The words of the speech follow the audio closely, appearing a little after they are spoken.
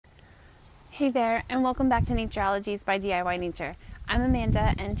Hey there, and welcome back to Natureologies by DIY Nature. I'm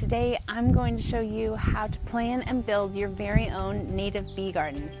Amanda, and today I'm going to show you how to plan and build your very own native bee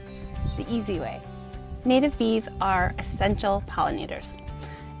garden, the easy way. Native bees are essential pollinators,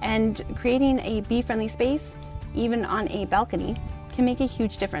 and creating a bee-friendly space, even on a balcony, can make a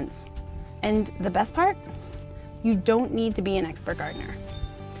huge difference. And the best part? You don't need to be an expert gardener.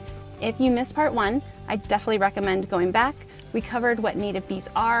 If you missed part one, I definitely recommend going back. We covered what native bees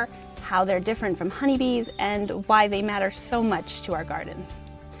are, how they're different from honeybees, and why they matter so much to our gardens.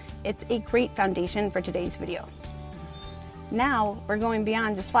 It's a great foundation for today's video. Now we're going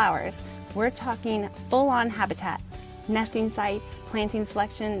beyond just flowers. We're talking full-on habitat, nesting sites, planting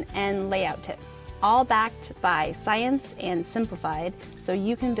selection, and layout tips, all backed by science and simplified so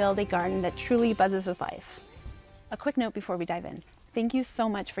you can build a garden that truly buzzes with life. A quick note before we dive in. Thank you so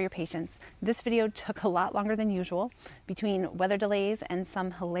much for your patience. This video took a lot longer than usual between weather delays and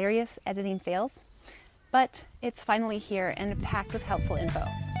some hilarious editing fails, but it's finally here and packed with helpful info.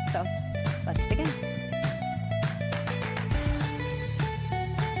 So let's begin.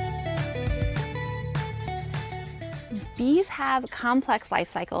 Bees have complex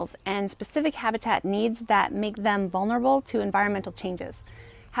life cycles and specific habitat needs that make them vulnerable to environmental changes.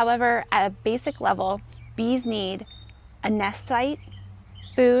 However, at a basic level, bees need a nest site,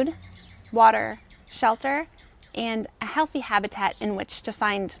 food, water, shelter, and a healthy habitat in which to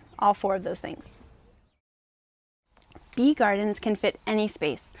find all four of those things. Bee gardens can fit any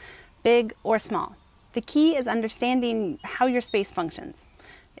space, big or small. The key is understanding how your space functions.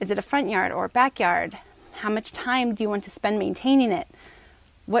 Is it a front yard or backyard? How much time do you want to spend maintaining it?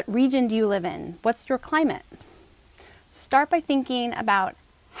 What region do you live in? What's your climate? Start by thinking about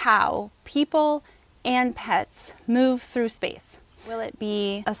how people and pets move through space. Will it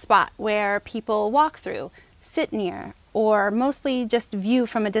be a spot where people walk through, sit near, or mostly just view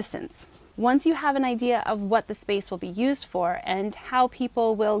from a distance? Once you have an idea of what the space will be used for and how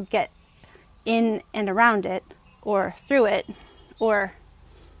people will get in and around it, or through it, or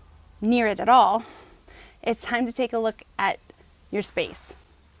near it at all, it's time to take a look at your space.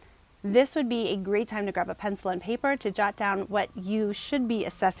 This would be a great time to grab a pencil and paper to jot down what you should be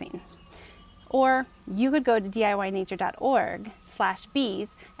assessing. Or you could go to DIYnature.org/bees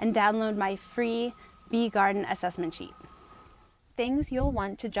and download my free bee garden assessment sheet. Things you'll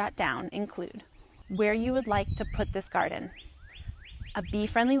want to jot down include where you would like to put this garden. A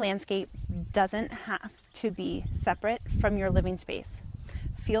bee-friendly landscape doesn't have to be separate from your living space.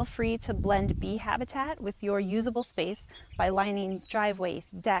 Feel free to blend bee habitat with your usable space by lining driveways,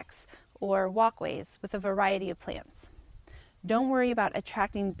 decks, or walkways with a variety of plants. Don't worry about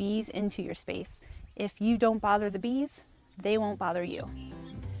attracting bees into your space. If you don't bother the bees, they won't bother you.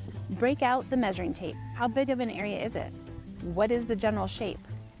 Break out the measuring tape. How big of an area is it? What is the general shape?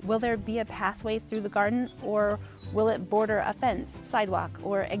 Will there be a pathway through the garden, or will it border a fence, sidewalk,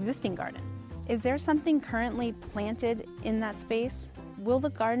 or existing garden? Is there something currently planted in that space? Will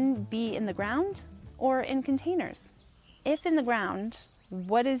the garden be in the ground or in containers? If in the ground,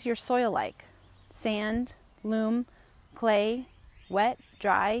 what is your soil like? Sand, loam, clay, wet,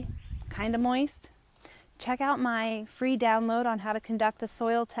 dry, kind of moist? Check out my free download on how to conduct a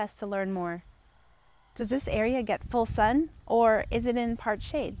soil test to learn more. Does this area get full sun, or is it in part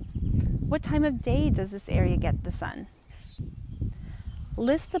shade? What time of day does this area get the sun?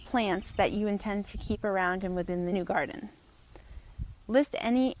 List the plants that you intend to keep around and within the new garden. List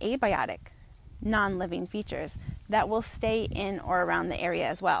any abiotic, non-living features that will stay in or around the area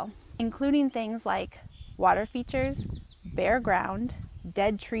as well, including things like water features, bare ground,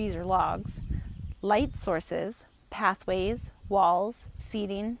 dead trees or logs, light sources, pathways, walls,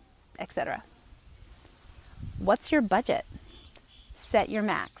 seating, etc. What's your budget? Set your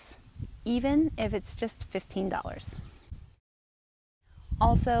max, even if it's just $15.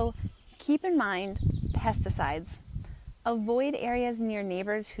 Also, keep in mind pesticides. Avoid areas near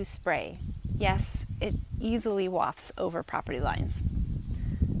neighbors who spray. Yes, it easily wafts over property lines.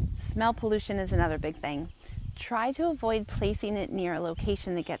 Smell pollution is another big thing. Try to avoid placing it near a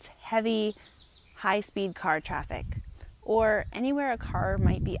location that gets heavy, high-speed car traffic, or anywhere a car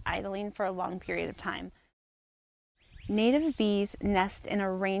might be idling for a long period of time. Native bees nest in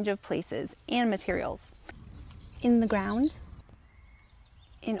a range of places and materials. In the ground,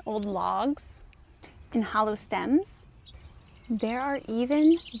 in old logs, in hollow stems. There are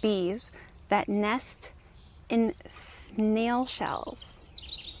even bees that nest in snail shells.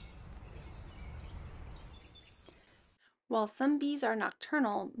 While some bees are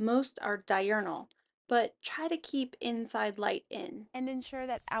nocturnal, most are diurnal, but try to keep inside light in and ensure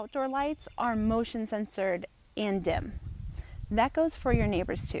that outdoor lights are motion censored and dim. That goes for your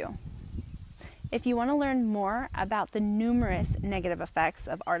neighbors too. If you want to learn more about the numerous negative effects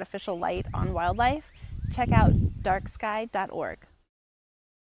of artificial light on wildlife, check out darksky.org.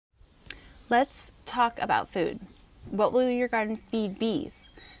 Let's talk about food. What will your garden feed bees?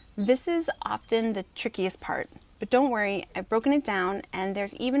 This is often the trickiest part, but don't worry, I've broken it down and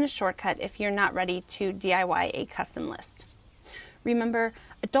there's even a shortcut if you're not ready to DIY a custom list. Remember,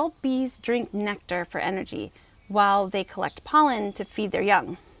 adult bees drink nectar for energy while they collect pollen to feed their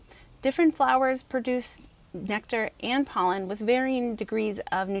young. Different flowers produce nectar and pollen with varying degrees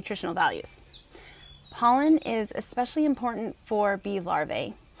of nutritional values. Pollen is especially important for bee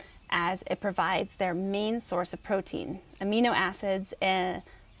larvae as it provides their main source of protein, amino acids,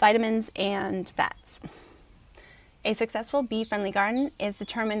 vitamins, and fats. A successful bee-friendly garden is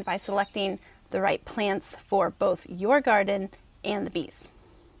determined by selecting the right plants for both your garden and the bees.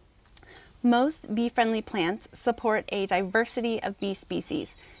 Most bee-friendly plants support a diversity of bee species,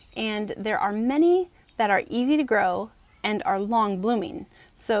 and there are many that are easy to grow and are long blooming.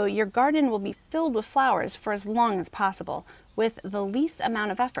 So your garden will be filled with flowers for as long as possible with the least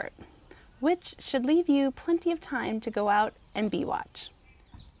amount of effort, which should leave you plenty of time to go out and bee watch.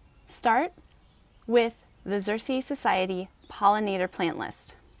 Start with the Xerces Society Pollinator Plant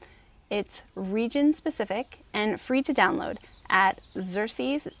List. It's region specific and free to download at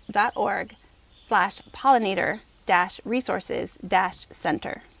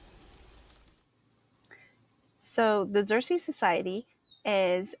xerces.org/pollinator-resources-center. So the Xerces Society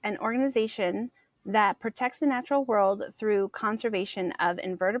is an organization that protects the natural world through conservation of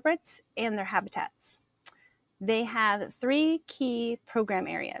invertebrates and their habitats. They have 3 key program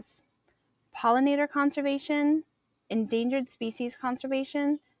areas: pollinator conservation, endangered species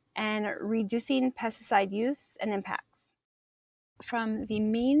conservation, and reducing pesticide use and impacts. From the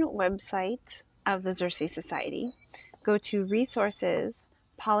main website of the Xerces Society, go to Resources,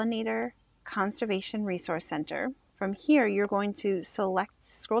 Pollinator Conservation Resource Center. From here, you're going to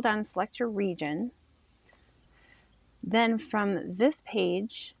scroll down and select your region. Then from this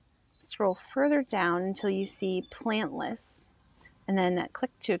page, scroll further down until you see plant lists, and then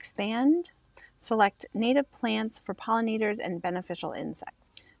click to expand. Select native plants for pollinators and beneficial insects.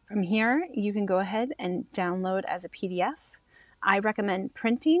 From here, you can go ahead and download as a PDF. I recommend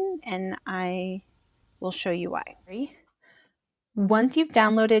printing, and I will show you why. Once you've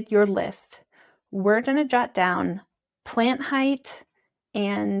downloaded your list, we're going to jot down plant height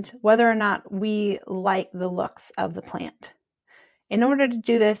and whether or not we like the looks of the plant. In order to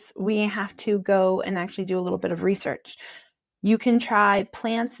do this, we have to go and actually do a little bit of research. You can try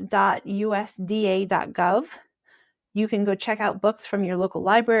plants.usda.gov. You can go check out books from your local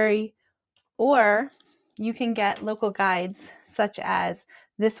library, or you can get local guides such as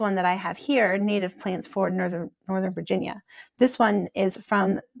this one that I have here, Native Plants for Northern Virginia. This one is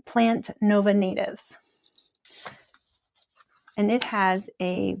from Plant Nova Natives. And it has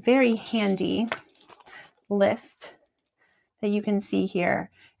a very handy list that you can see here.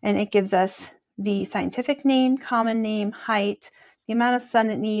 And it gives us the scientific name, common name, height, the amount of sun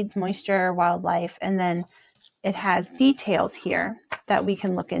it needs, moisture, wildlife, and then it has details here that we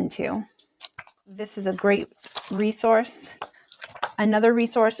can look into. This is a great resource. Another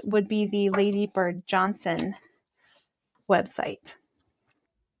resource would be the Lady Bird Johnson website.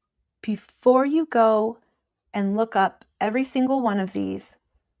 Before you go and look up every single one of these,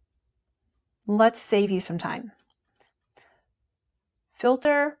 let's save you some time.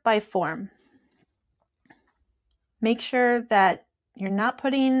 Filter by form. Make sure that you're not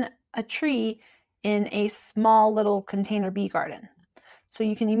putting a tree in a small little container bee garden. So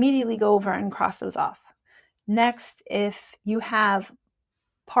you can immediately go over and cross those off. Next, if you have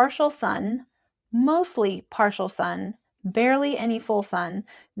partial sun, mostly partial sun, barely any full sun,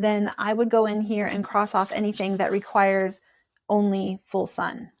 then I would go in here and cross off anything that requires only full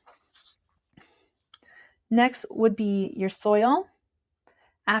sun. Next would be your soil.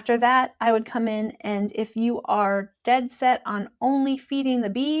 After that, I would come in, and if you are dead set on only feeding the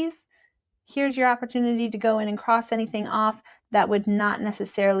bees, here's your opportunity to go in and cross anything off that would not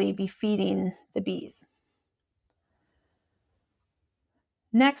necessarily be feeding the bees.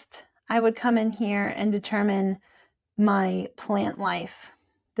 Next, I would come in here and determine my plant life.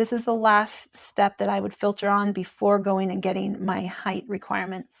 This is the last step that I would filter on before going and getting my height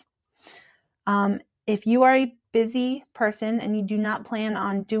requirements. If you are a busy person and you do not plan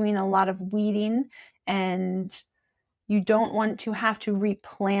on doing a lot of weeding and you don't want to have to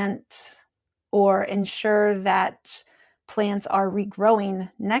replant or ensure that plants are regrowing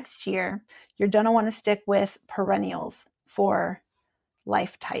next year, you're going to want to stick with perennials for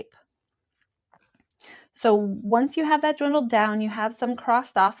life type. So once you have that dwindled down, you have some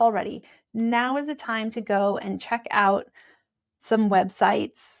crossed off already, now is the time to go and check out some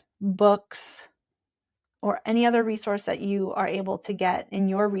websites, books, or any other resource that you are able to get in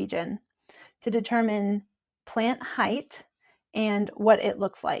your region to determine plant height and what it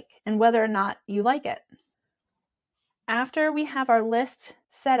looks like and whether or not you like it. After we have our list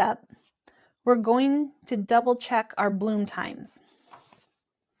set up, we're going to double check our bloom times.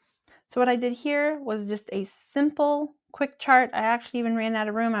 So what I did here was just a simple, quick chart. I actually even ran out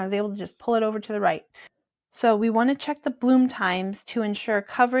of room. I was able to just pull it over to the right. So we want to check the bloom times to ensure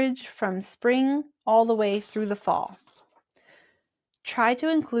coverage from spring all the way through the fall. Try to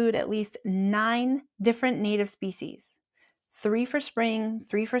include at least 9 different native species. 3 for spring,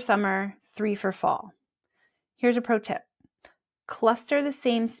 3 for summer, 3 for fall. Here's a pro tip. Cluster the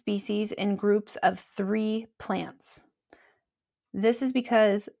same species in groups of 3 plants. This is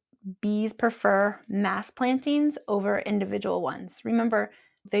because bees prefer mass plantings over individual ones. Remember,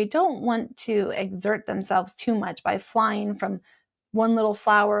 they don't want to exert themselves too much by flying from one little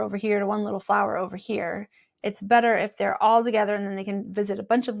flower over here to one little flower over here. It's better if they're all together and then they can visit a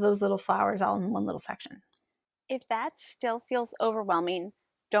bunch of those little flowers all in one little section. If that still feels overwhelming,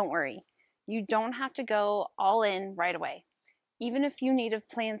 don't worry. You don't have to go all in right away. Even a few native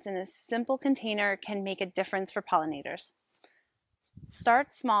plants in a simple container can make a difference for pollinators. Start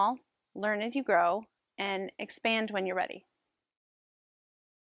small, learn as you grow, and expand when you're ready.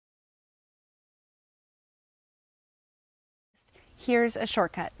 Here's a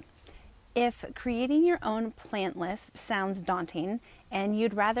shortcut. If creating your own plant list sounds daunting and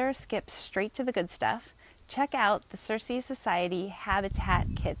you'd rather skip straight to the good stuff, check out the Circe Society Habitat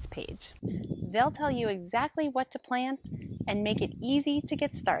Kits page. They'll tell you exactly what to plant and make it easy to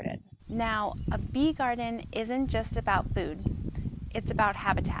get started. Now, a bee garden isn't just about food, it's about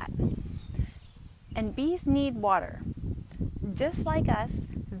habitat. And bees need water. Just like us,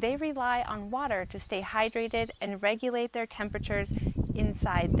 they rely on water to stay hydrated and regulate their temperatures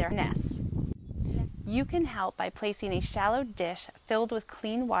inside their nests. You can help by placing a shallow dish filled with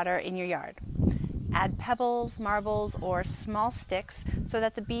clean water in your yard. Add pebbles, marbles, or small sticks so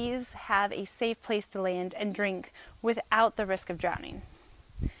that the bees have a safe place to land and drink without the risk of drowning.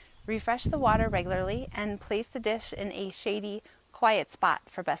 Refresh the water regularly and place the dish in a shady, quiet spot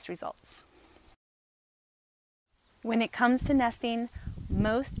for best results. When it comes to nesting,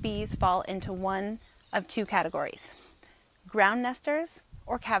 most bees fall into one of 2 categories: ground nesters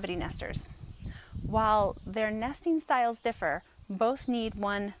or cavity nesters. While their nesting styles differ, both need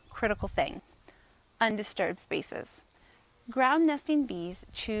one critical thing: undisturbed spaces. Ground nesting bees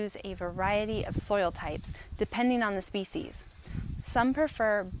choose a variety of soil types depending on the species. Some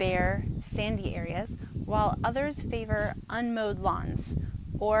prefer bare, sandy areas, while others favor unmowed lawns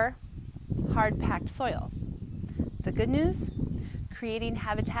or hard-packed soil. The good news? Creating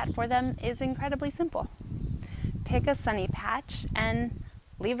habitat for them is incredibly simple. Pick a sunny patch and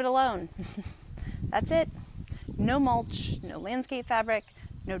leave it alone. That's it. No mulch, no landscape fabric,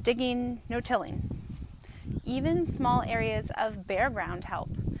 no digging, no tilling. Even small areas of bare ground help,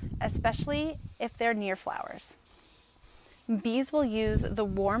 especially if they're near flowers. Bees will use the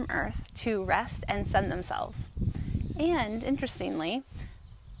warm earth to rest and sun themselves. And interestingly,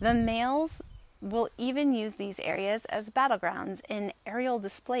 the males will even use these areas as battlegrounds in aerial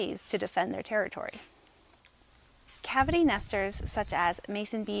displays to defend their territory. Cavity nesters such as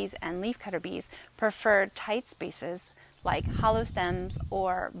mason bees and leafcutter bees prefer tight spaces like hollow stems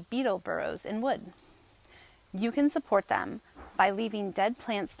or beetle burrows in wood. You can support them by leaving dead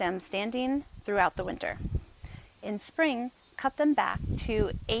plant stems standing throughout the winter. In spring, cut them back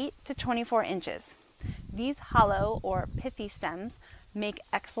to 8 to 24 inches. These hollow or pithy stems make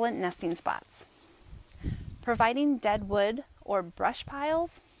excellent nesting spots. Providing dead wood or brush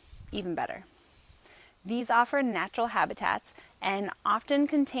piles, even better. These offer natural habitats and often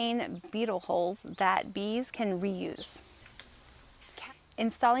contain beetle holes that bees can reuse.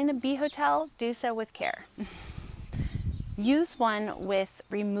 Installing a bee hotel, do so with care. Use one with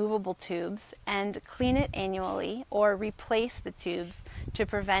removable tubes and clean it annually or replace the tubes to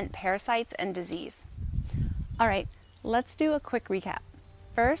prevent parasites and disease. All right, let's do a quick recap.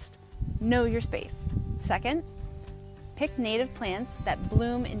 First, know your space. Second, pick native plants that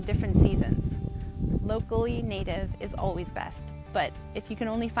bloom in different seasons. Locally native is always best, but if you can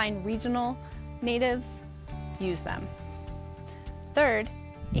only find regional natives, use them. Third,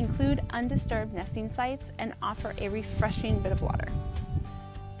 include undisturbed nesting sites and offer a refreshing bit of water.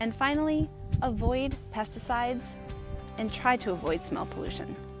 And finally, avoid pesticides and try to avoid smell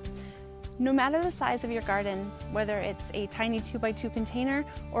pollution. No matter the size of your garden, whether it's a tiny 2x2 container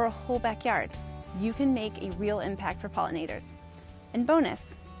or a whole backyard, you can make a real impact for pollinators. And bonus,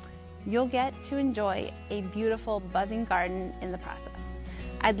 you'll get to enjoy a beautiful buzzing garden in the process.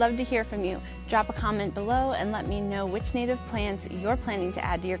 I'd love to hear from you. Drop a comment below and let me know which native plants you're planning to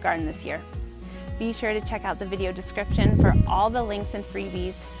add to your garden this year. Be sure to check out the video description for all the links and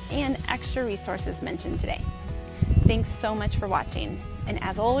freebies and extra resources mentioned today. Thanks so much for watching, and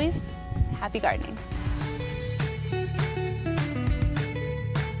as always, happy gardening.